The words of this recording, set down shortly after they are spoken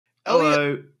Elliot,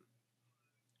 Hello.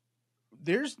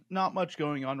 there's not much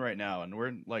going on right now, and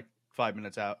we're like 5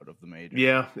 minutes out of the major.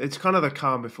 Yeah, it's kind of the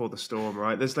calm before the storm,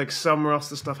 right? There's like some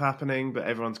roster stuff happening, but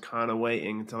everyone's kind of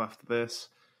waiting until after this,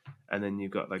 and then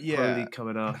you've got like Pro Yeah, League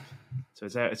coming up, so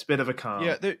it's a bit of a calm.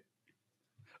 yeah.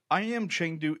 IEM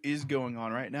Chengdu is going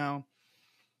on right now.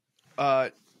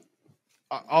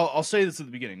 I'll say this at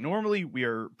the beginning. Normally, we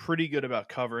are pretty good about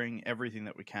covering everything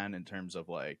that we can in terms of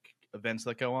like events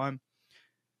that go on.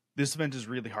 This event is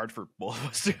really hard for both of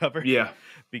us to cover. Yeah,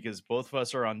 because both of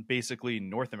us are on basically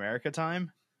North America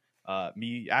time.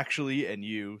 Me actually, and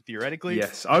you theoretically.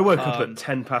 yes. I woke up at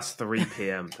 3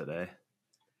 p.m. today.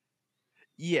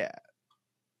 Yeah,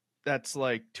 that's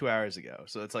like 2 hours ago,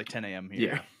 so it's like 10 a.m.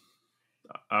 here.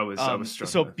 Yeah, I was struggling.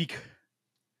 So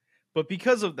but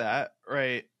because of that,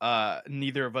 right?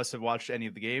 Neither of us have watched any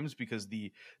of the games because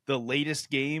the latest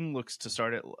game looks to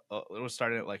start at it was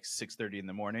starting at like 6:30 in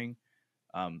the morning,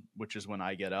 which is when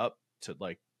I get up to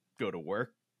like go to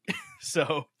work.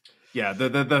 So yeah,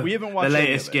 the we haven't watched the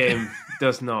latest game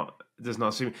does not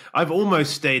seem. I've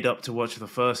almost stayed up to watch the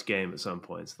first game at some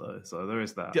points though, so there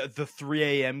is that. The 3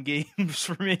 a.m. games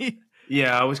for me.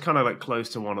 Yeah, I was kind of like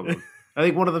close to one of them. I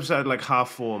think one of them started like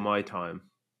 4:30 my time.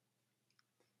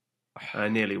 I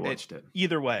nearly watched it.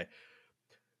 Either way,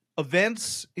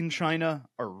 events in China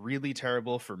are really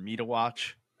terrible for me to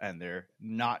watch, and they're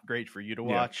not great for you to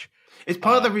watch. It's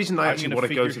part of the reason I actually want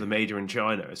to go to the major in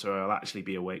China, so I'll actually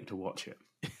be awake to watch it.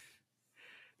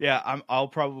 Yeah, I'll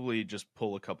probably just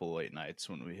pull a couple of late nights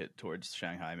when we hit towards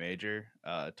Shanghai Major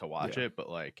to watch it. But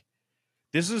like,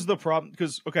 this is the problem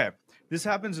because this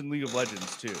happens in League of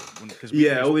Legends too. Because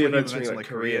all the events in like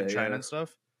Korea and China and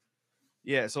stuff.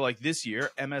 Yeah, so like this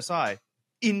year, MSI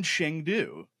in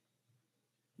Chengdu.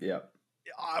 Yeah.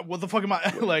 What the fuck am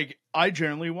I like? I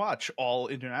generally watch all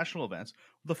international events.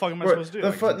 What the fuck am I supposed to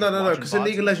do? No, because in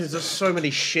League of Legends, there's so many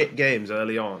shit games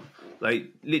early on. Like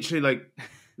literally, like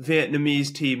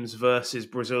Vietnamese teams versus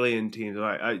Brazilian teams.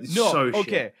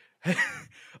 Okay,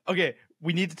 okay.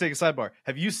 We need to take a sidebar.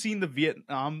 Have you seen the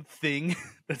Vietnam thing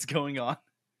that's going on?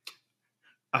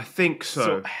 I think so.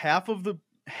 So half of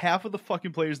the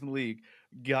fucking players in the league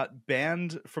got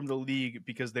banned from the league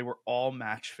because they were all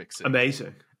match fixing.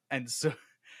 Amazing. And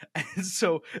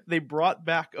so they brought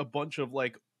back a bunch of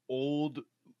like old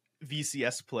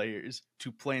VCS players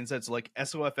to play instead. So like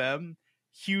SOFM,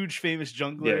 huge famous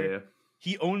jungler. Yeah.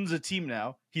 He owns a team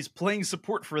now. He's playing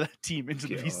support for that team into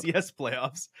the VCS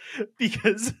playoffs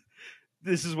because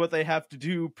this is what they have to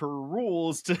do per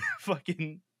rules to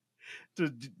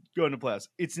go into playoffs.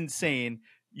 It's insane.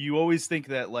 You always think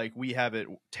that like we have it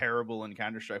terrible in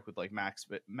Counter-Strike with like match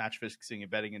fixing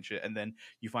and betting and shit, and then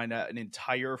you find out an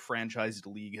entire franchised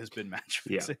league has been match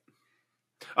fixing.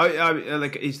 Yeah. I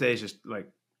like East Asia is just like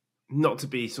not to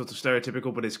be sort of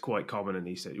stereotypical, but it's quite common in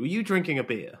East Asia. Were you drinking a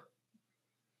beer?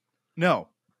 No,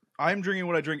 I'm drinking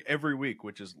what I drink every week,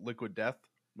 which is Liquid Death,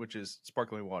 which is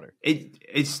sparkling water.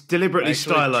 It's deliberately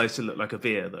stylized to look like a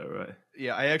beer, though, right?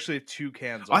 Yeah, I actually have 2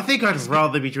 cans. I think I'd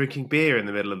rather be drinking beer in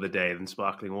the middle of the day than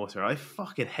sparkling water. I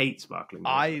fucking hate sparkling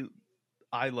water.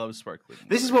 I love sparkling water.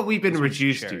 This is what we've been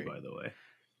reduced to, by the way.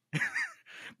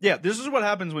 Yeah, this is what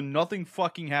happens when nothing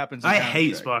fucking happens. I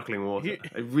hate sparkling water.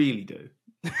 I really do.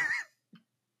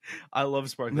 I love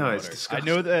sparkling water. It's disgusting.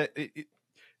 I know that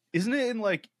isn't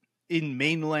it in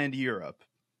mainland Europe?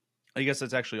 I guess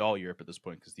that's actually all Europe at this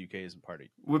point because the UK isn't part of.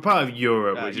 We're part of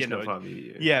Europe. We're just not part of the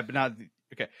EU. Yeah, but not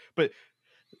okay. But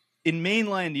in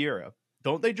mainland Europe,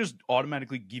 don't they just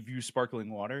automatically give you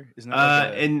sparkling water? Isn't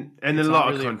that in a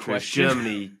lot of countries?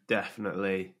 Germany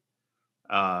definitely.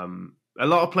 A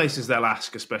lot of places they'll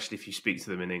ask, especially if you speak to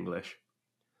them in English.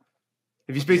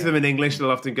 If you speak to them in English,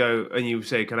 they'll often go and you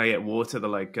say, "Can I get water?" They're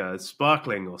like,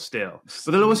 "Sparkling or still?"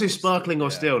 But they'll also say sparkling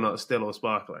or still, not still or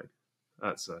sparkling.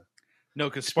 That's no,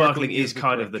 because sparkling is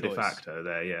kind of the de facto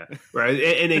there, yeah. Whereas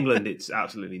in England, it's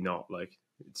absolutely not. Like,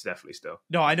 it's definitely still.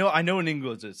 No, I know in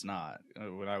England it's not.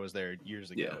 When I was there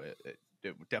years ago,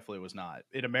 it definitely was not.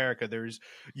 In America, there's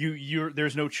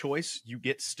no choice. You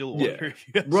get still water.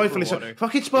 Yeah. Rightfully so.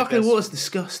 Fucking sparkling water is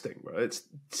disgusting, bro. It's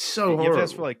so horrible. You have to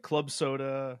ask for like club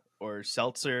soda or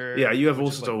seltzer. Yeah, you have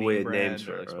all sorts of weird names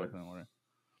for it. Right? Sparkling water.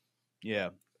 Yeah,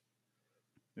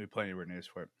 there's plenty of weird names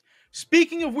for it.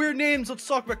 Speaking of weird names, let's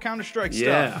talk about Counter-Strike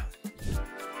stuff.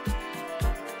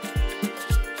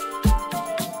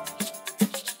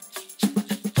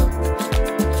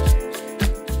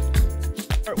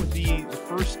 Start with the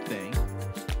first thing.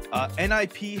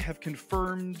 NIP have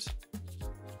confirmed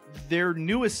their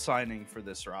newest signing for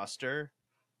this roster.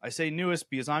 I say newest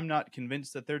because I'm not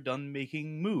convinced that they're done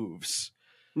making moves.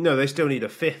 No, they still need a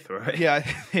 5th, right? Yeah,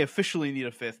 they officially need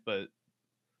a 5th, but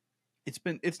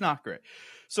it's not great.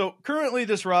 So currently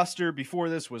this roster before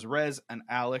this was Rez and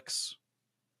Alex.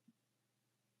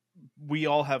 We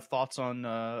all have thoughts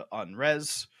on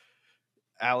Rez.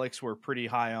 Alex we're pretty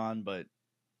high on, but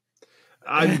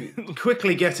I'm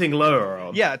quickly getting lower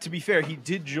on. Yeah, to be fair, he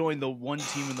did join the one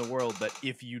team in the world that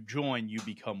if you join, you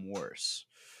become worse.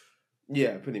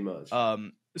 Yeah, pretty much.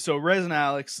 So Rez and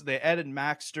Alex, they added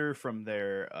Maxter from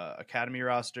their academy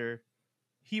roster.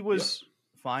 He was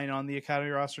fine on the academy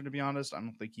roster, to be honest. I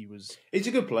don't think he was. He's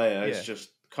a good player. Yeah. It's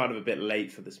just kind of a bit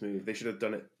late for this move. They should have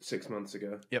done it 6 months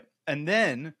ago. Yep. And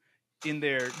then in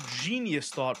their genius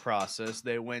thought process,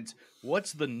 they went,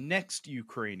 what's the next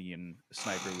Ukrainian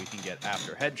sniper we can get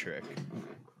after Headtrick?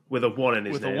 With a 1 in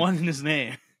his name. With a 1 in his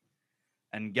name.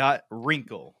 And got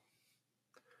Wrinkle.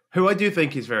 Who I do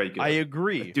think is very good. I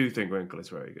agree. I do think Wrinkle is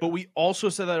very good. But we also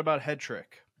said that about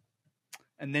Headtrick.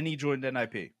 And then he joined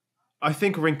NIP. I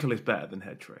think Wrinkle is better than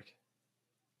Headtrick.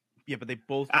 Yeah, but they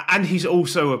both... And he's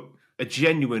also a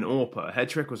genuine AWPer.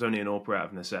 Headtrick was only an AWPer out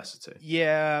of necessity.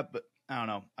 Yeah, but I don't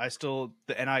know.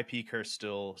 The NIP curse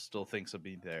still thinks of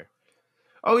being there.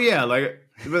 Oh, yeah,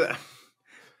 but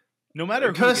no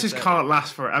matter curses can't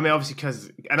last forever. I mean, obviously,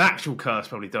 because an actual curse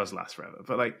probably does last forever,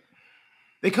 but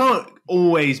they can't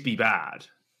always be bad.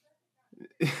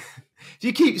 If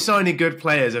you keep signing good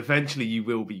players, eventually you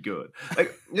will be good.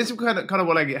 This is kind of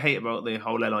what I hate about the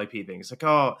whole NIP thing. It's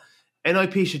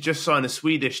NIP should just sign a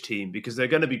Swedish team because they're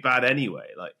going to be bad anyway.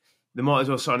 They might as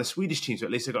well sign a Swedish team, so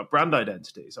at least they've got brand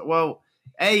identity. It's well,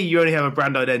 A, you only have a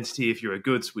brand identity if you're a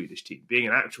good Swedish team. Being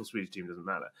an actual Swedish team doesn't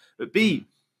matter. But B,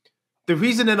 the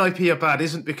reason NIP are bad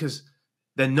isn't because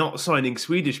they're not signing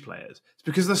Swedish players. It's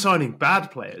because they're signing bad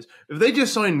players. If they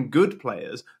just sign good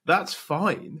players, that's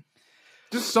fine.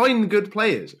 Just sign good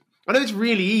players. I know it's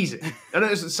really easy. I know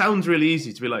it sounds really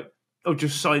easy to be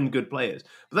just sign good players.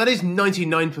 But that is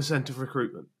 99% of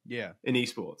recruitment in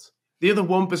esports. The other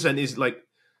 1% is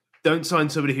don't sign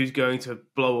somebody who's going to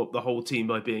blow up the whole team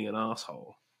by being an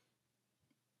asshole.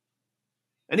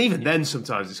 And even then,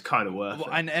 sometimes it's kind of worth it.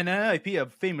 And NIP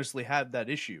have famously had that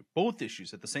issue. Both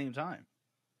issues at the same time.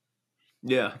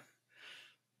 Yeah.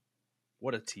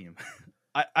 What a team.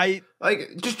 I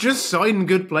just sign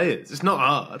good players. It's not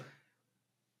hard.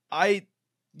 I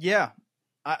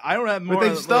don't have more. But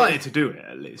they've started to do it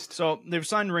at least. So they've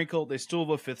signed Wrinkle. They still have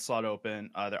a 5th slot open.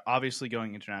 They're obviously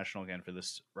going international again for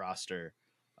this roster.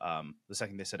 The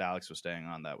second they said Alex was staying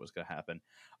on, that was going to happen.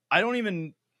 I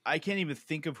can't even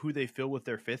think of who they fill with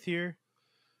their 5th here.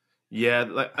 Yeah,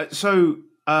 do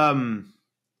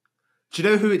you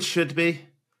know who it should be?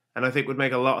 And I think would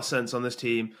make a lot of sense on this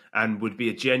team and would be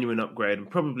a genuine upgrade and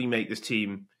probably make this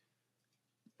team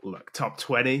top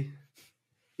 20.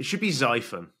 It should be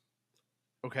Zyphon.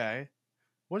 Okay.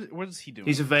 What is he doing?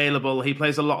 He's available. He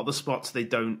plays a lot of the spots they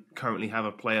don't currently have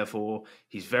a player for.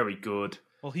 He's very good.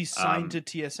 Well, he's signed to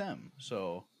TSM,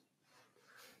 so...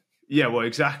 Yeah, well,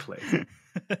 exactly.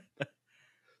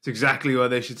 It's exactly why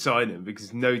they should sign him,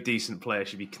 because no decent player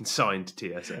should be consigned to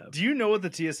TSM. Do you know what the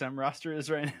TSM roster is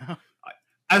right now?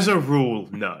 As a rule,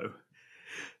 no.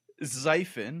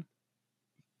 Zyphon,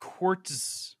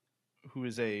 Kortz, who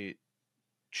is a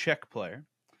Czech player,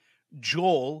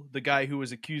 Joel, the guy who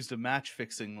was accused of match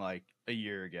fixing a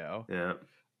year ago,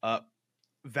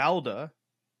 Valda,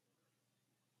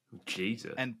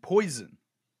 Jesus, and Poison.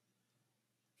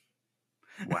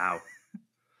 Wow.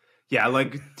 Yeah,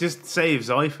 just save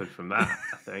Zyphon from that,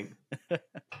 I think.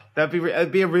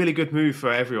 That'd be a really good move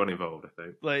for everyone involved, I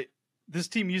think. This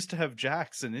team used to have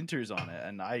Jax and Inters on it,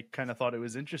 and I kind of thought it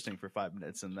was interesting for 5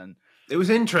 minutes, and then... It was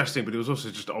interesting, but it was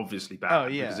also just obviously bad. Oh,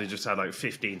 yeah. Because they just had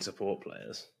 15 support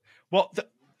players. Well, you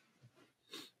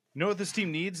know what this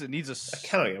team needs? It needs I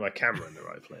cannot get my camera in the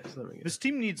right place. This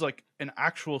team needs an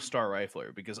actual star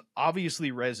rifler, because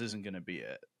obviously Rez isn't going to be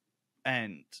it,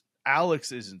 and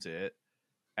Alex isn't it,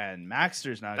 and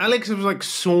Maxter's not. Alex was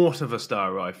sort of a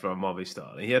star rifler on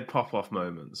Movistar. He had pop-off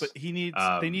moments, but he needs.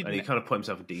 and he kind of put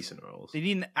himself in decent roles. They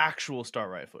need an actual star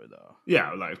rifler, though.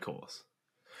 Yeah, of course.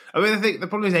 I mean, I think the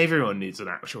problem is everyone needs an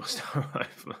actual star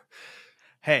rifler.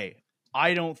 Hey,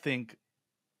 I don't think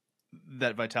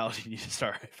that Vitality needs a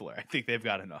star rifler. I think they've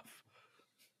got enough.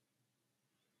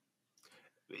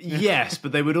 Yes,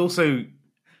 but they would also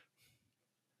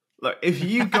if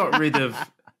you got rid of.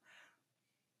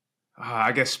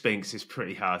 I guess Spinks is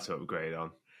pretty hard to upgrade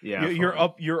on. Yeah,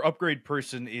 your upgrade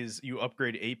person is you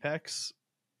upgrade Apex,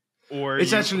 or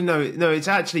it's actually no. It's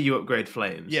actually you upgrade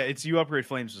Flames. Yeah, it's you upgrade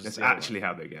Flames. That's actually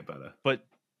how they get better. But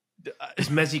because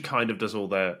Mezzi kind of does all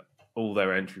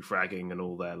their entry fragging and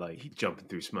all their jumping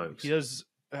through smokes. He does,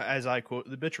 as I quote,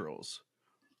 the bitch rolls.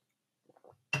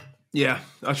 Yeah,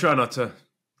 I try not to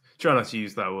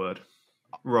use that word.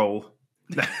 roll.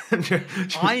 I'm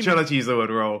trying not to use the word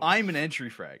roll. I'm an entry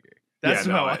fragger. That's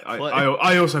how I play.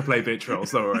 I also play bitch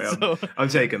rolls. Don't worry, So- I'm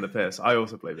taking the piss. I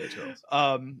also play bitch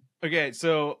rolls. Okay,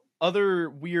 so other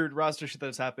weird roster shit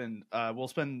that's happened. We'll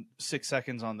spend 6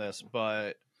 seconds on this,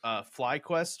 but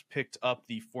FlyQuest picked up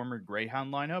the former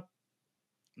Greyhound lineup.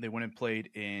 They went and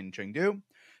played in Chengdu.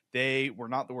 They were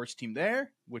not the worst team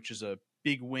there, which is a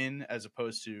big win as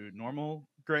opposed to normal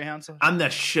Greyhounds. And their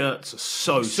shirts are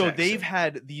so sexy. They've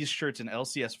had these shirts in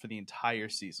LCS for the entire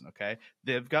season, okay?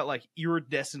 They've got like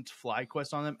iridescent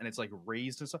FlyQuest on them, and it's like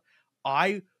raised and stuff.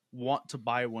 I want to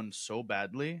buy one so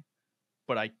badly,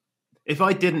 but if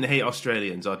I didn't hate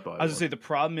Australians, I'd buy one. I was going to say, the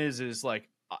problem is like,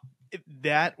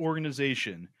 that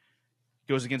organization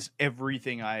goes against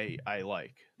everything I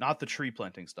like. Not the tree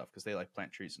planting stuff, because they like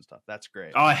plant trees and stuff. That's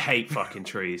great. I hate fucking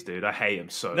trees, dude. I hate them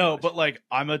so much. But like,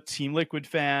 I'm a Team Liquid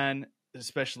fan,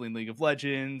 especially in League of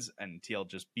Legends, and TL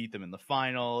just beat them in the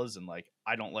finals, and like,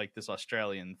 I don't like this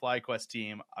Australian FlyQuest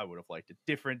team. I would have liked a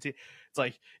different team. It's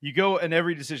like, you go and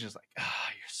every decision is like,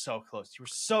 you're so close. You were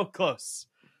so close.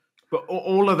 But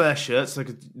all of their shirts, like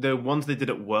the ones they did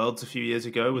at Worlds a few years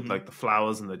ago with like the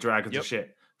flowers and the dragons and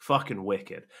shit, fucking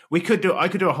wicked. I could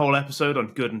do a whole episode on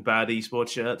good and bad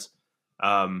esports shirts.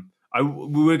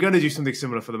 We were going to do something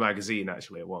similar for the magazine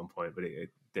actually at one point, but it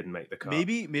didn't make the cut.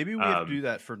 Maybe we have to do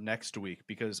that for next week,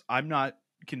 because I'm not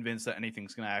convinced that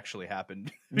anything's going to actually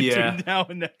happen between now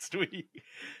and next week.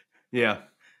 Yeah.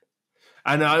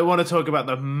 And I want to talk about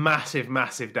the massive,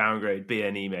 massive downgrade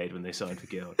BNE made when they signed for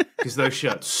Guild, because those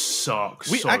shirts suck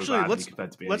badly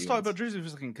compared to BNE. Let's talk about jerseys for a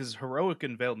second, because Heroic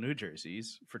unveiled new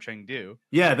jerseys for Chengdu.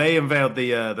 Yeah, they unveiled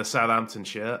the Southampton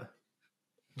shirt.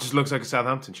 It just looks like a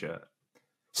Southampton shirt.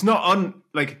 It's not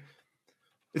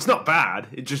it's not bad.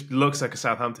 It just looks like a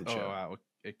Southampton shirt. Oh wow,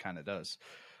 it kind of does.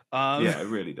 Yeah, it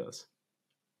really does.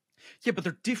 Yeah, but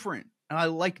they're different. And I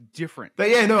like different. But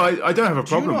yeah, no, I don't have a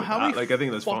problem with that. Like, I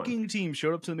think that's fucking team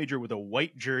showed up to the major with a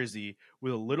white jersey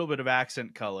with a little bit of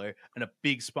accent color and a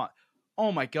big spot.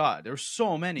 Oh my god, there's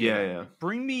so many. Yeah.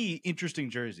 Bring me interesting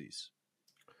jerseys.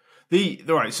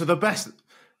 So the best,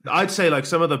 I'd say, like,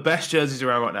 some of the best jerseys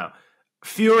around right now.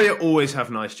 Furia always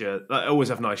have nice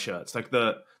shirts. Like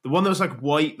the one that was like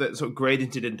white that sort of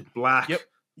graded into black. Yep.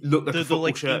 Looked like a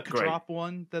football shirt. Ink drop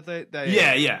one that they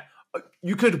yeah.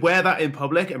 You could wear that in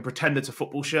public and pretend it's a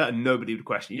football shirt and nobody would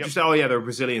question. You just say, oh yeah, they're a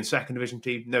Brazilian second division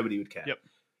team. Nobody would care. Yep.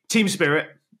 Team Spirit,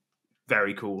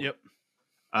 very cool. Yep.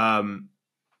 I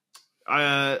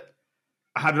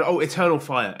had Eternal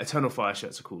Fire. Eternal Fire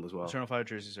shirts are cool as well. Eternal Fire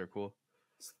jerseys are cool.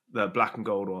 The black and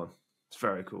gold one. It's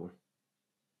very cool.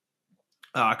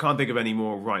 I can't think of any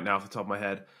more right now off the top of my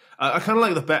head. I kind of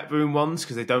like the Bet Boom ones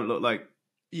because they don't look like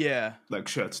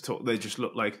shirts at all. They just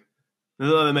look like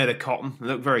they're made of cotton. They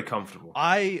look very comfortable.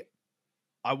 I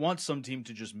want some team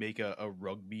to just make a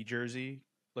rugby jersey,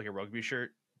 like a rugby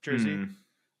shirt jersey.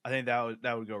 I think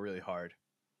that would go really hard.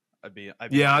 I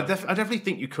definitely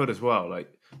think you could as well.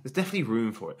 Like, there's definitely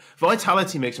room for it.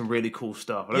 Vitality makes some really cool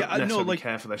stuff. I don't necessarily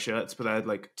care for their shirts, but they're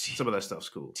like some of their stuff's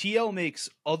cool. TL makes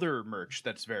other merch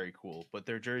that's very cool, but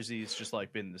their jerseys just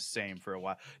like been the same for a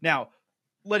while. Now,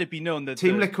 let it be known that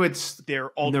Team Liquid's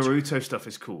Naruto stuff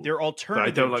is cool. Their alternative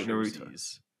I don't like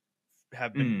Naruto.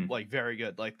 Have been like very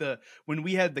good. Like when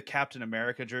we had the Captain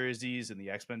America jerseys and the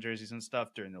X-Men jerseys and stuff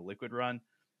during the Liquid run,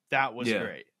 that was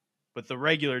great. But the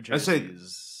regular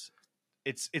jerseys.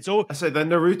 I say the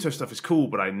Naruto stuff is cool,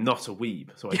 but I'm not a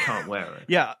weeb, so I can't wear it.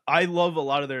 Yeah, I love a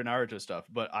lot of their Naruto stuff,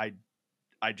 but I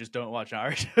just don't watch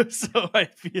Naruto, so I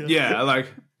feel like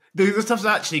the stuff's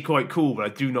actually quite cool, but I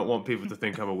do not want people to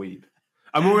think I'm a weeb.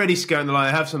 I'm already skirting the line.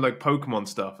 I have some like Pokemon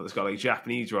stuff that's got like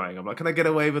Japanese writing. I'm like, can I get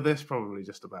away with this? Probably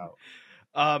just about.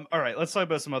 All right, let's talk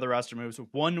about some other roster moves.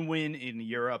 One win in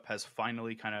Europe has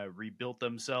finally kind of rebuilt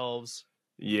themselves.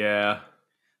 Yeah.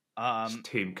 This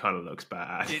team kind of looks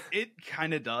bad. It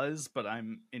kind of does, but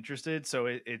I'm interested. So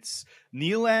it's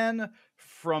Neelan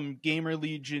from Gamer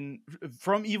Legion,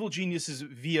 from Evil Geniuses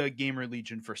via Gamer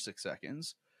Legion for 6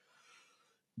 seconds.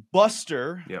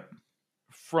 Buster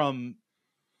from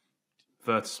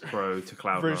Virtus Pro to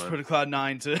Cloud9. Virtus Pro to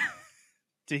Cloud9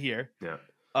 to here. Yeah.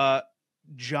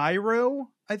 Gyro,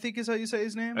 I think is how you say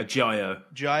his name. Gyro.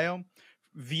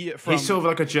 He's sort of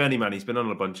like a journeyman. He's been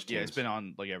on a bunch of teams. Yeah, he's been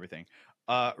on like everything.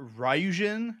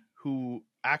 Ryujin, who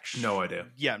actually no idea.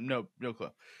 Yeah, no clue.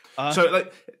 So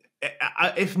like,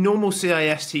 if normal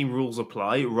CIS team rules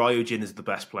apply, Ryujin is the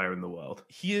best player in the world.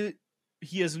 He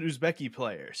is an Uzbeki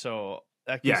player, so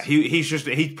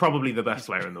he's probably the best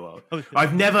player in the world.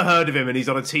 I've never heard of him, and he's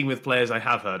on a team with players I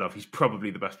have heard of. He's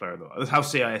probably the best player in the world. That's how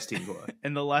CIS teams work.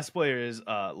 And the last player is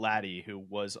Laddie, who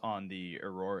was on the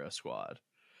Aurora squad.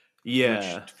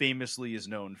 Yeah. which famously is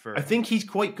known for. I think he's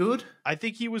quite good. I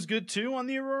think he was good too on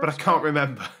the Aurora. But I can't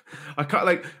remember. I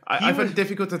can't I find it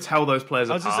difficult to tell those players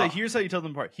apart. I was going to say, here's how you tell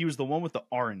them apart. He was the one with the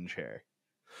orange hair.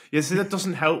 Yeah, see, that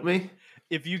doesn't help me.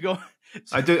 If you go...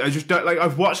 I just don't... Like,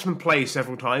 I've watched them play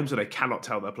several times, and I cannot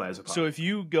tell their players apart. So if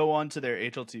you go onto their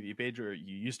HLTV page, or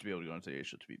you used to be able to go onto their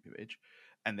HLTV page,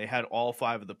 and they had all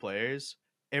 5 of the players,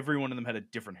 every one of them had a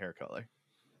different hair color.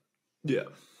 Yeah.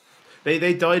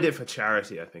 They dyed it for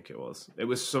charity, I think it was. It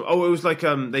was some... Oh, it was like...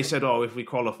 They said, if we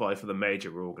qualify for the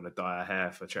major, we're all going to dye our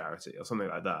hair for charity, or something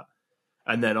like that.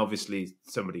 And then, obviously,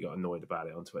 somebody got annoyed about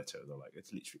it on Twitter, and they're like,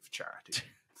 it's literally for charity.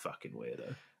 Fucking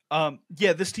weirdo.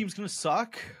 Yeah, this team's gonna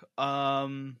suck.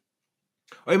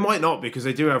 It might not, because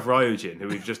they do have Ryujin, who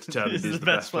we've just determined is the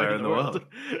best player in the world.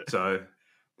 So,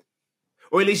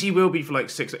 or at least he will be for like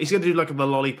 6. He's going to do like the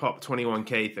Lollipop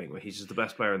 21K thing, where he's just the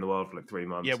best player in the world for like 3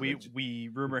 months. Yeah, we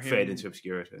rumor him fade into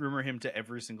obscurity. Rumor him to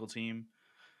every single team.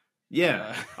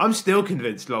 Yeah, I'm still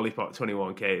convinced Lollipop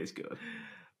 21K is good.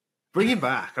 Bring him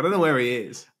back. I don't know where he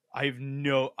is. I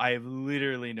have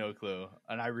literally no clue,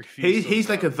 and I refuse. He's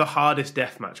like the hardest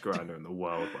deathmatch grinder in the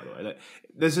world, by the way. Like,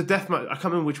 there's a deathmatch. I can't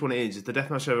remember which one it is. It's the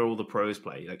deathmatch server all the pros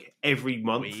play, like every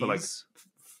month for like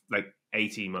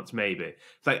 18 months, maybe.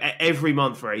 It's like every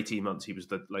month for 18 months, he was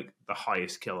the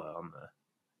highest killer on there.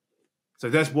 So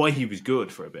that's why he was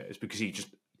good for a bit. It's because he just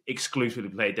exclusively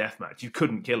played deathmatch. You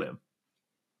couldn't kill him.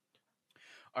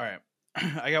 All right.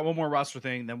 I got one more roster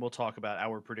thing, then we'll talk about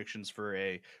our predictions for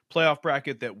a playoff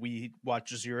bracket that we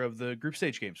watched 0 of the group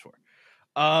stage games for.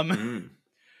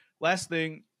 Last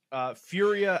thing,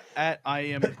 Furia at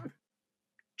IEM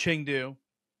Chengdu.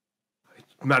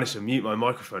 I managed to mute my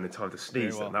microphone in time to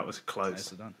sneeze, and that was close.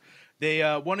 Nicely done.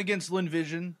 They won against Lin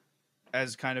Vision,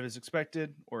 as kind of as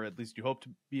expected, or at least you hope to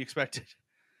be expected.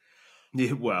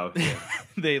 Yeah, well, yeah.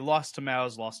 They lost to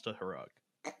Mouz, lost to Harug.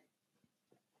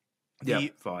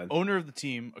 The fine. owner of the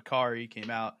team, Akari,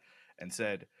 came out and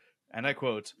said, and I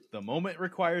quote, "The moment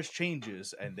requires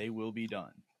changes, and they will be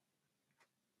done."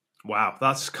 Wow,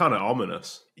 that's kind of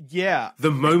ominous. Yeah. The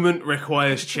moment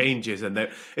requires changes, and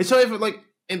it's not even like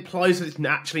implies that it's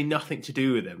actually nothing to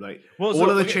do with him. Like, all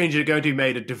of the changes are going to be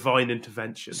made a divine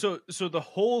intervention. So the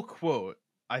whole quote,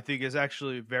 I think, is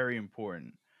actually very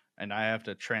important, and I have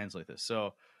to translate this.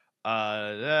 So,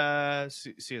 okay.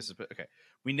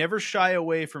 We never shy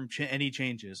away from any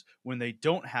changes. When they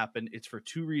don't happen, it's for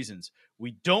 2 reasons.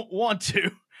 We don't want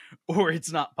to, or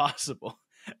it's not possible.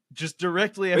 Just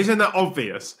directly. Isn't that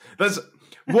obvious? That's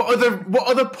what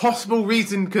other possible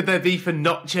reason could there be for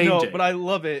not changing? No, but I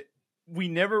love it. We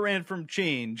never ran from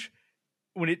change.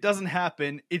 When it doesn't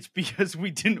happen, it's because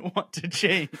we didn't want to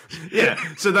change. Yeah,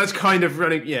 so that's kind of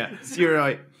running. Yeah, you're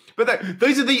right. But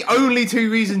those are the only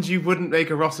 2 reasons you wouldn't make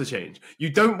a roster change.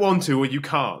 You don't want to, or you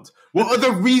can't. What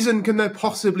other reason can there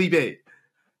possibly be?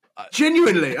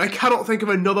 Genuinely, I cannot think of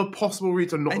another possible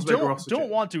reason not to make a roster change.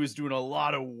 Don't want to is doing a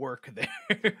lot of work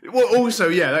there. Well, also,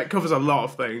 yeah, that covers a lot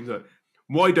of things.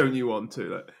 Why don't you want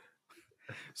to?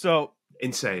 So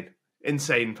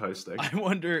insane posting. I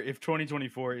wonder if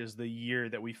 2024 is the year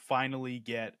that we finally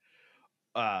get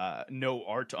no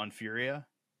art on Furia.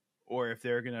 Or if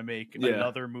they're going to make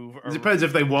another move. It depends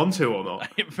if they want to or not.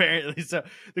 Apparently. So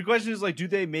the question is, like, do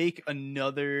they make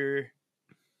another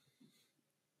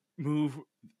move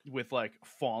with, like,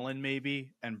 Fallen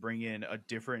maybe and bring in a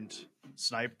different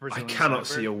sniper? I cannot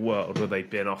see a world where they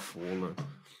bin off Fallen.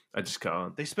 I just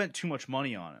can't. They spent too much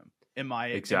money on him in my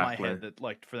head that,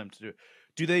 like, for them to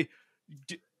do.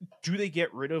 Do they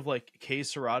get rid of, like, K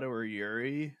Serato or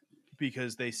Yuri?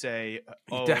 Because they say,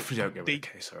 you definitely don't get rid of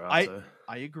K Serato.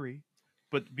 I agree,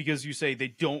 but because you say they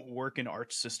don't work in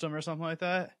Arch system or something like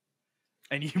that,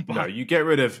 and you get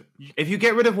rid of if you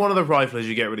get rid of one of the riflers,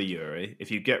 you get rid of Yuri. If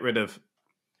you get rid of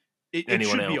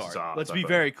anyone else, let's be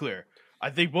very clear. I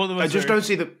think both of us. I just don't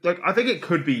see I think it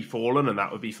could be Fallen, and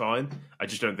that would be fine. I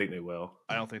just don't think they will.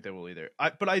 I don't think they will either.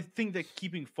 But I think that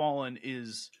keeping Fallen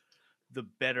is the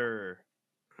better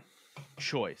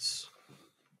choice.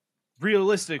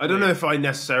 Realistically, I don't know if I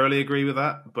necessarily agree with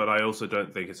that, but I also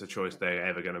don't think it's a choice they're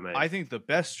ever going to make. I think the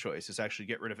best choice is actually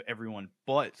get rid of everyone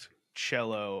but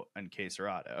Cello and K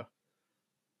Serato,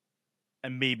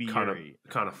 and maybe Yuri,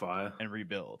 kind of fire, and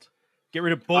rebuild. Get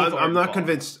rid of both. I'm not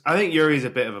convinced. I think Yuri's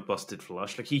a bit of a busted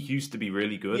flush. Like, he used to be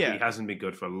really good, but he hasn't been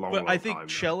good for a long time. But I think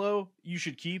Cello you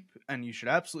should keep, and you should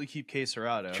absolutely keep K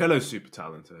Serato. Cello's super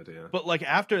talented, yeah. But like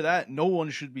after that, no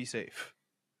one should be safe.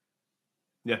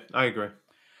 Yeah, I agree.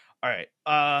 All right.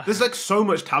 There's like so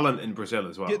much talent in Brazil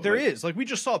as well. Yeah, there is. Like, we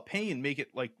just saw Payne make it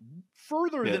like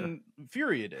further than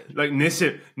Furia did. Like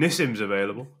Nissim's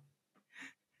available.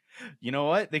 You know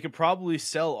what? They could probably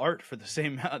sell art for the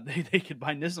same amount they could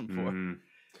buy Nism for.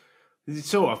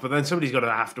 Sort of, but then somebody's got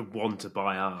to have to want to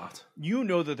buy art. You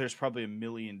know that there's probably 1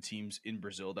 million teams in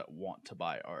Brazil that want to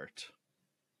buy art.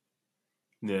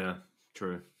 Yeah,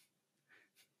 true.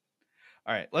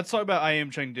 All right, let's talk about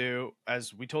IEM Chengdu.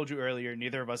 As we told you earlier,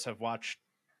 neither of us have watched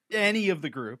any of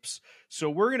the groups. So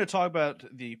we're going to talk about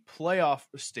the playoff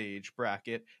stage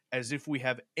bracket as if we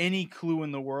have any clue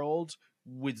in the world,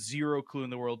 with zero clue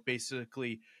in the world,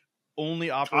 basically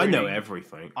only operating. I know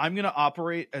everything. I'm going to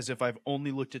operate as if I've only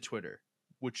looked at Twitter,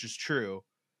 which is true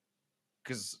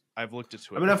because I've looked at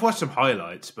Twitter. I mean, I've watched some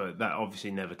highlights, but that obviously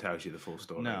never tells you the full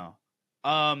story. No.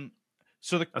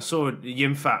 So I saw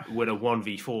Yimfat win a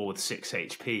 1v4 with 6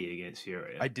 HP against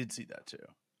Furia. I did see that too.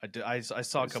 I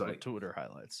saw a couple of Twitter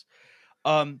highlights.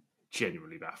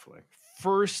 Genuinely baffling.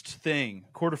 First thing,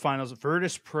 quarterfinals,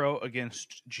 Virtus Pro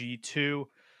against G2.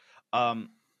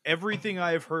 Everything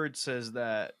I have heard says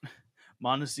that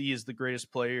Mouz is the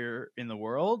greatest player in the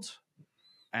world,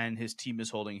 and his team is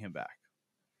holding him back.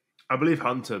 I believe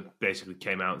Hunter basically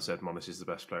came out and said Mouz is the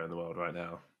best player in the world right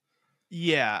now.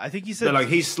 Yeah, I think he said... But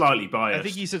he's slightly biased. I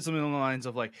think he said something along the lines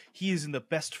of, he is in the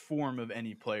best form of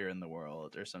any player in the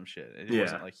world, or some shit. It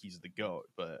wasn't like he's the GOAT,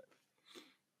 but...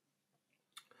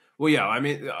 Well, yeah, I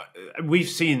mean, we've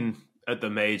seen at the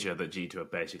major that G2 are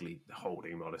basically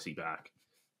holding Mouz back.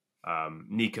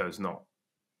 Nico's not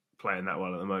playing that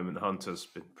well at the moment. Hunter's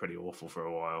been pretty awful for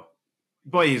a while.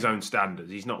 By his own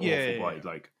standards, he's not awful.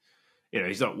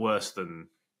 He's not worse than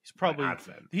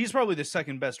Advent. He's probably the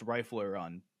second best rifler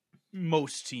on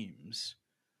most teams,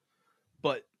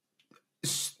 but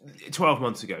 12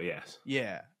 months ago, yes.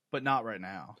 Yeah, but not right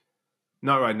now.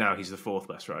 Not right now. He's the 4th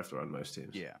best rifler on most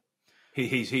teams. Yeah.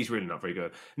 He's really not very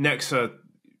good. Nexa,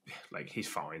 he's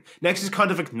fine. Nex is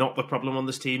kind of not the problem on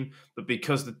this team, but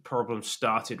because the problem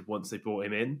started once they brought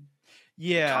him in,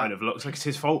 it kind of looks like it's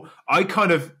his fault. I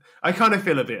kind of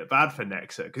feel a bit bad for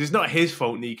Nexa because it's not his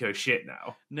fault Nico's shit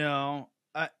now. No,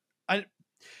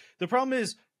 the problem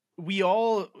is we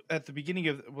all at the beginning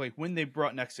of when they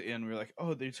brought Nexa in, we were like,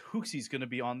 oh, there's Hooksie's going to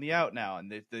be on the out now,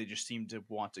 and they just seem to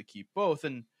want to keep both,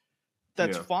 and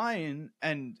that's fine.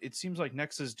 And it seems like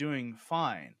Nexa's doing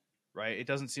fine, right? It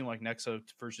doesn't seem like Nexa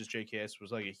versus JKS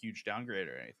was a huge downgrade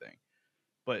or anything,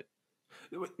 but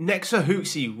Nexa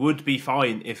Hooksie would be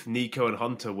fine if Nico and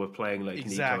Hunter were playing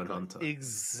Nico and Hunter.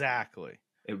 Exactly.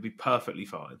 It would be perfectly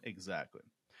fine. Exactly.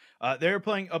 They're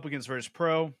playing up against Virtus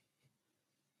Pro,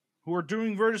 who are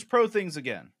doing Virtus Pro things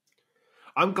again.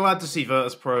 I'm glad to see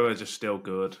Virtus Pro are just still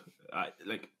good.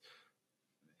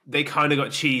 They kind of got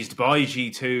cheesed by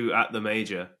G2 at the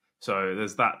major. So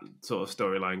there's that sort of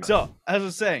storyline. So, as I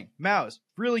was saying, Mouz,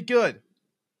 really good.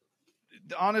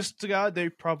 Honest to God, they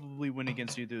probably win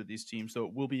against either of these teams, so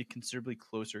it will be considerably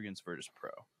closer against Virtus Pro.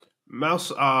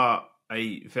 Mouz are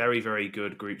a very, very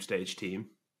good group stage team.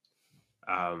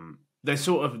 They're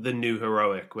sort of the new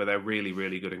Heroic, where they're really,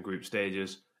 really good in group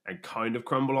stages and kind of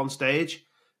crumble on stage.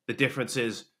 The difference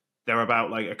is they're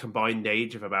about a combined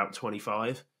age of about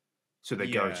 25, so they're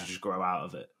going to just grow out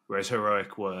of it. Whereas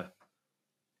Heroic were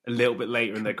a little bit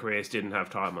later in their careers, didn't have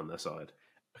time on their side.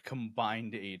 A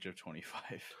combined age of 25.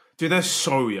 Dude, they're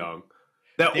so young.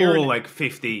 They're all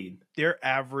 15. Their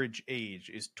average age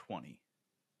is 20.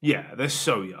 Yeah, they're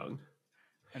so young.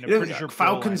 And I'm pretty sure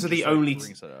Falcons are the only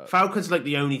Falcons are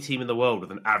the only team in the world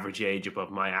with an average age above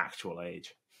my actual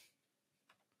age.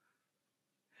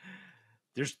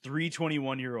 There's 3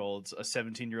 21-year-olds, a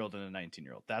 17-year-old, and a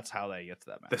 19-year-old. That's how they get to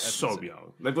that match. They're so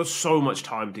young. They've got so much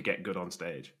time to get good on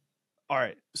stage. All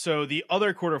right, so the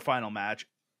other quarterfinal match,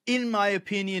 in my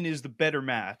opinion, is the better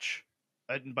match.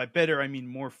 And by better, I mean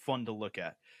more fun to look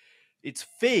at. It's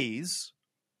Faze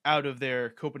out of their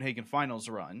Copenhagen finals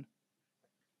run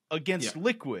against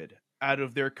Liquid out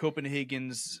of their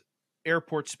Copenhagen's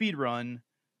airport speed run,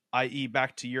 i.e.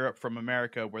 back to Europe from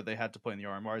America where they had to play in the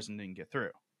RMRs and didn't get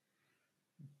through.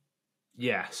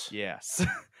 Yes.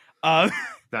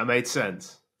 That made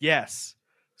sense. Yes.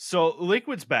 So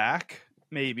Liquid's back,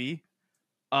 maybe.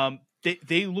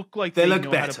 They look like they look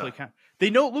know better. How to play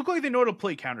look like they know how to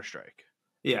play Counter-Strike.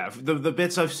 Yeah, the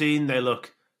bits I've seen, they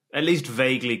look at least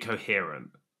vaguely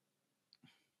coherent,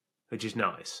 which is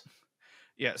nice.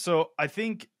 Yeah, so I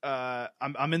think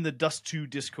I'm in the Dust 2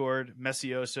 Discord.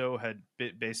 Messioso had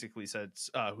basically said,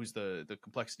 who's the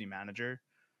complexity manager,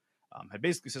 had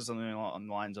basically said something on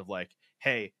the lines of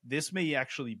hey, this may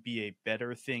actually be a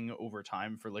better thing over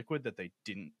time for Liquid that they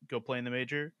didn't go play in the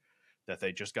major, that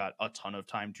they just got a ton of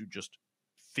time to just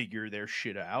figure their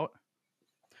shit out.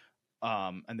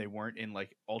 And they weren't in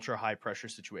ultra high pressure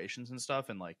situations and stuff.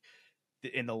 And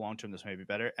in the long term this may be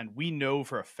better. And we know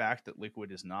for a fact that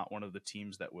Liquid is not one of the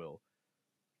teams that will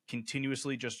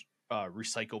continuously just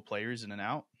recycle players in and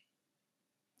out.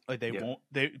 Like they won't.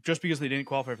 They just because they didn't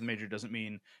qualify for the major doesn't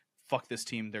mean fuck this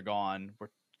team, they're gone. We're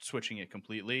switching it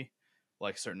completely,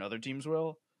 like certain other teams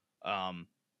will.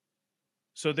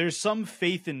 So there's some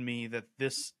faith in me that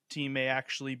this team may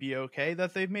actually be okay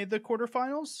that they've made the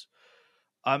quarterfinals.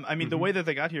 I mean, the way that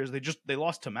they got here is they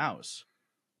lost to Mouz.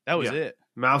 That was it.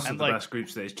 Mouz is the best group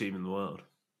stage team in the world.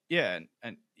 Yeah,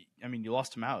 and I mean, you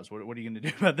lost to Mouz. What are you going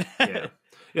to do about that?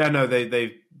 Yeah. No,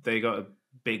 they got a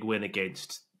big win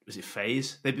against. Was it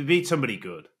Faze? They beat somebody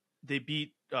good. They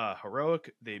beat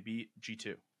Heroic. They beat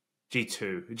G2.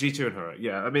 G2 and Heroic.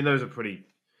 Yeah, I mean those are pretty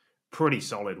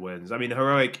solid wins. I mean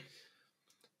Heroic,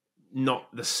 not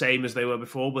the same as they were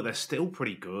before, but they're still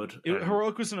pretty good.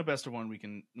 Heroic was in a best of one. We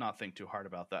can not think too hard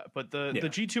about that. But the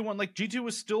G2 one, like G2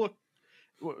 was still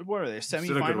what are they,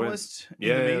 semi-finalists in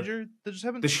the major? They just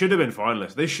haven't. They should have been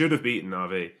finalists. They should have beaten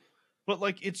RV. But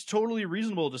like, it's totally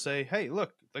reasonable to say, "Hey,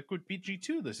 look, that could beat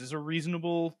G2. This is a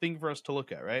reasonable thing for us to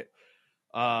look at, right?"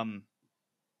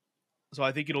 So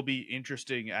I think it'll be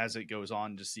interesting as it goes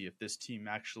on to see if this team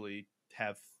actually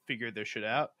have figured their shit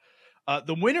out.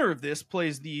 The winner of this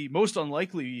plays the most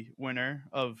unlikely winner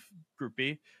of Group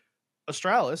B,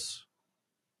 Astralis,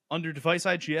 under Device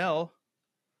IGL,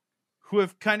 who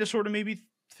have kind of sort of maybe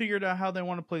figured out how they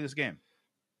want to play this game.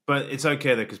 But it's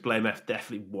okay though, because Blame F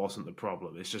definitely wasn't the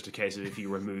problem. It's just a case of if you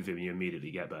remove him, you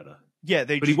immediately get better. Yeah,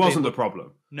 but he wasn't the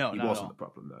problem. No, he wasn't the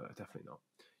problem. No, definitely not.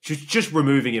 Just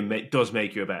removing him does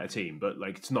make you a better team, but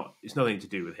like it's nothing to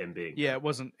do with him being. Yeah, it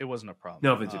wasn't a problem.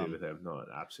 Nothing to do with him. No,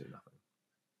 absolutely nothing.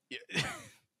 Yeah.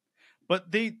 But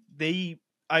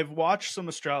I've watched some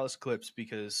Astralis clips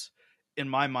because in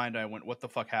my mind I went, what the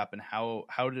fuck happened? How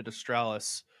did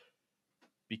Astralis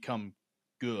become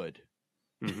good?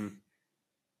 Mm-hmm.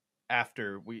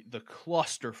 After the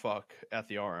clusterfuck at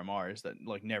the RMRs that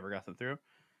like never got them through.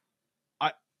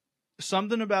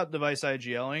 Something about Device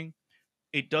IGLing,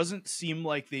 it doesn't seem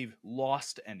like they've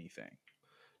lost anything.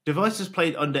 Device has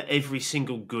played under every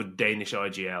single good Danish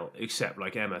IGL except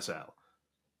like MSL.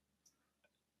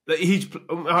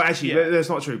 That's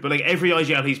not true. But like every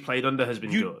IGL he's played under has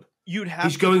been good.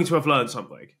 He's going to have learned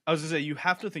something. I was going to say, you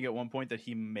have to think at one point that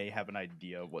he may have an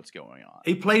idea of what's going on.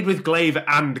 He played with Glaive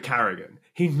and Carrigan.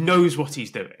 He knows what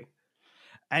he's doing.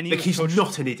 And he's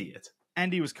not an idiot.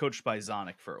 And he was coached by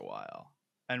Zonic for a while.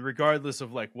 And regardless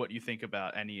of like what you think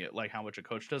about any like how much a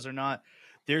coach does or not,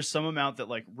 there's some amount that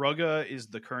like Rugga is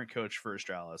the current coach for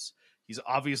Astralis. He's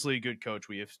obviously a good coach.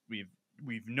 We've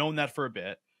known that for a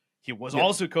bit. He was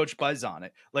also coached by Zonic.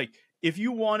 Like if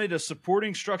you wanted a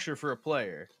supporting structure for a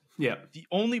player, the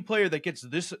only player that gets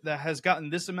this that has gotten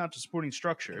this amount of supporting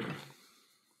structure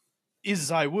is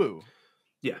ZywOo.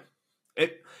 Yeah.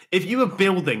 If you were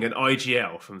building an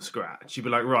IGL from scratch, you'd be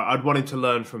like, right, I'd want him to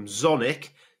learn from Zonic,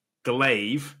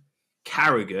 Glaive,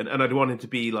 Carrigan, and I'd want him to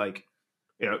be like,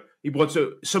 he wants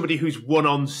somebody who's won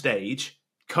on stage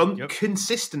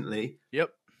consistently. Yep.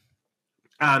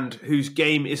 And whose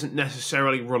game isn't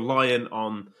necessarily reliant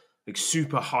on like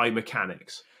super high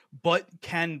mechanics. But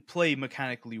can play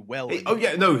mechanically well.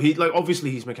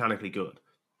 Obviously he's mechanically good.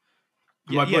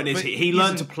 My point is he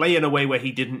learned to play in a way where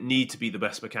he didn't need to be the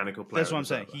best mechanical player. That's what I'm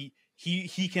saying.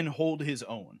 He can hold his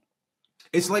own.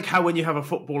 It's like how when you have a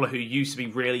footballer who used to be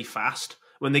really fast,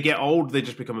 when they get old, they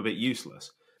just become a bit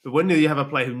useless. But when you have a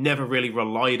player who never really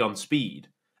relied on speed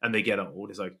and they get old,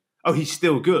 it's like, oh, he's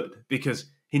still good because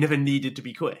he never needed to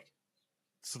be quick.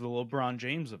 It's the LeBron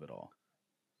James of it all.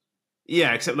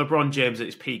 Yeah, except LeBron James at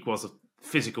his peak was a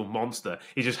physical monster.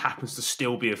 He just happens to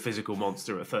still be a physical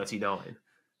monster at 39.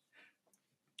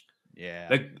 Yeah.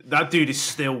 Like, that dude is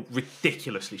still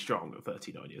ridiculously strong at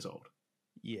 39 years old.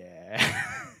 Yeah.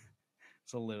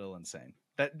 It's a little insane.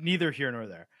 That neither here nor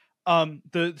there.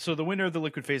 So the winner of the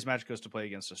Liquid Faze match goes to play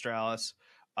against Astralis.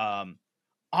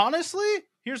 Honestly,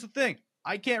 here's the thing.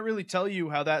 I can't really tell you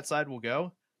how that side will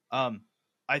go.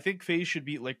 I think Faze should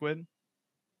beat Liquid.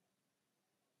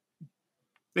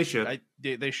 They should.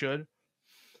 They should.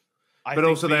 But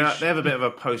also they have a bit of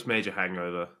a post-major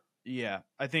hangover. Yeah,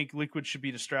 I think Liquid should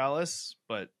beat Astralis,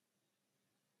 but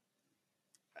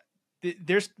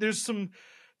there's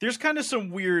kind of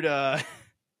some weird no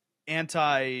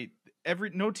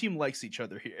team likes each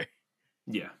other here.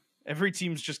 Yeah. Every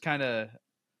team's just kind of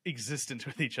existent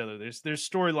with each other. There's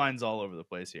storylines all over the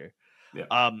place here.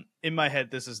 Yeah. In my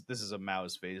head, this is a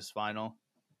Mouz Faze final.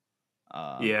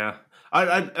 Yeah.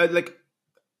 I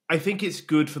think it's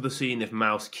good for the scene if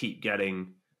Mouz keep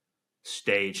getting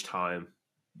stage time.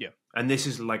 Yeah. And this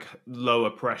is like lower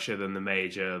pressure than the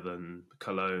major, than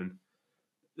Cologne.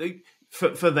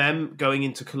 for them going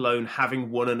into Cologne,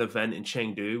 having won an event in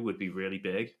Chengdu would be really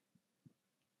big.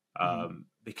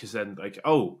 Because then, like,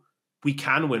 oh, we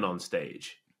can win on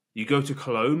stage. You go to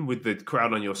Cologne with the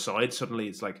crowd on your side, suddenly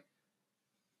it's like,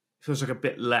 feels like a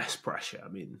bit less pressure. I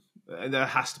mean, that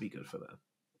has to be good for them.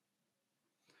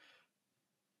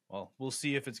 Well, we'll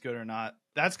see if it's good or not.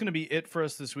 That's going to be it for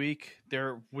us this week.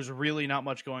 There was really not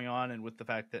much going on, and with the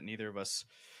fact that neither of us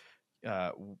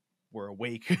were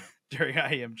awake during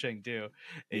IEM Chengdu,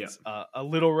 it's a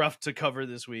little rough to cover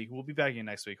this week. We'll be back in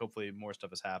next week. Hopefully more stuff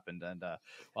has happened.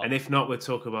 And if not, we'll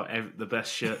talk about the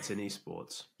best shirts in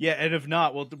esports. Yeah, and if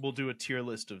not, we'll do a tier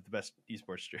list of the best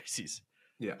esports jerseys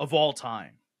of all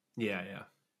time. Yeah.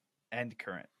 And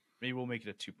current. Maybe we'll make it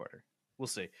a two-parter. We'll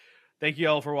see. Thank you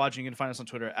all for watching. You can find us on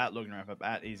Twitter at LoganRampUp,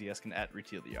 at AZSkin, at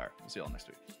RetailDR. We'll see you all next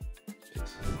week.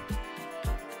 Peace.